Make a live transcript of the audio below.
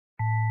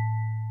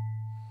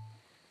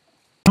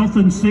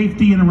health and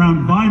safety and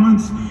around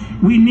violence.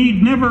 We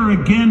need never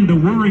again to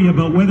worry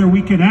about whether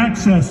we can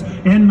access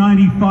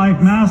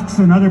N95 masks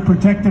and other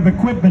protective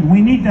equipment.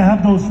 We need to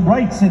have those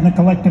rights in the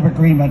collective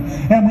agreement,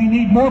 and we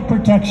need more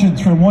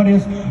protections from what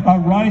is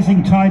a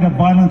rising tide of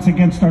violence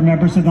against our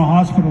members in the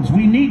hospitals.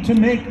 We need to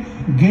make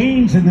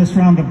gains in this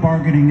round of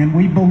bargaining, and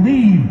we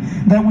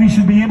believe that we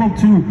should be able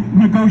to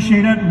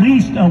negotiate at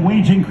least a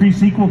wage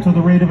increase equal to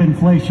the rate of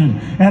inflation.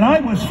 And I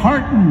was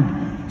heartened,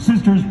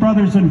 sisters,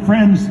 brothers, and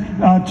friends,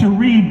 to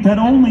read that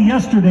only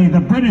yesterday the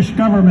British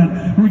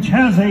government, which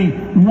has a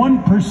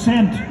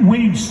 1%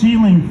 wage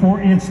ceiling for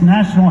its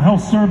National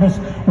Health Service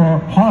or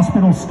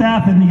hospital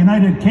staff in the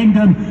United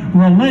Kingdom,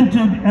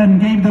 relented and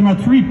gave them a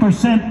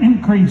 3%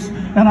 increase.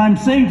 And I'm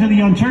saying to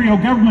the Ontario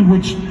government,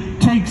 which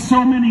takes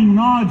so many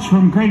nods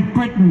from Great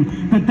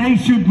Britain, that they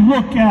should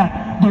look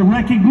at the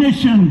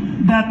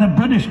recognition that the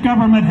British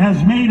government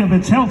has made of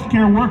its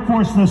healthcare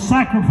workforce, the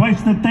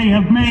sacrifice that they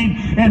have made,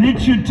 and it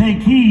should take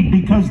heed,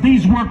 because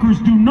these workers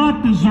do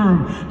not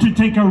deserve to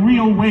take a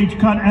real wage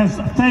cut as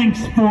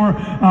thanks for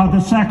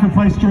the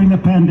sacrifice during the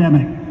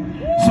pandemic.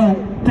 So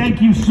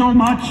thank you so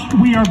much.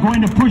 We are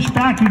going to push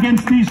back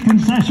against these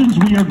concessions.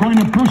 We are going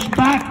to push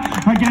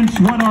back against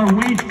what are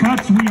wage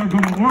cuts. We are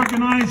going to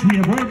organize. We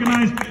have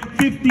organized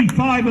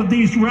 55 of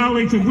these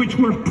rallies, of which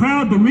we're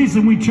proud. The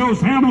reason we chose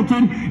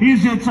Hamilton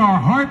is it's our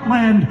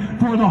heartland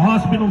for the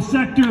hospital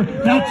sector.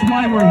 That's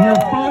why we're here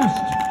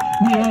first.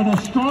 We are the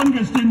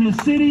strongest in this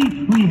city.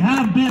 We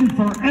have been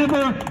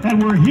forever,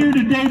 and we're here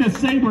today to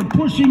say we're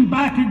pushing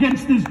back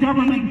against this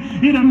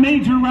government in a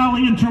major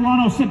rally in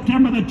Toronto,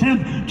 September the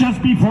 10th,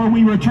 just before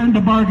we return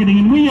to bargaining.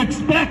 And we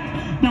expect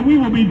that we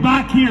will be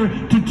back here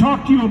to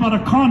talk to you about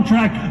a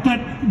contract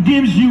that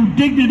gives you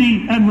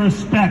dignity and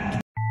respect.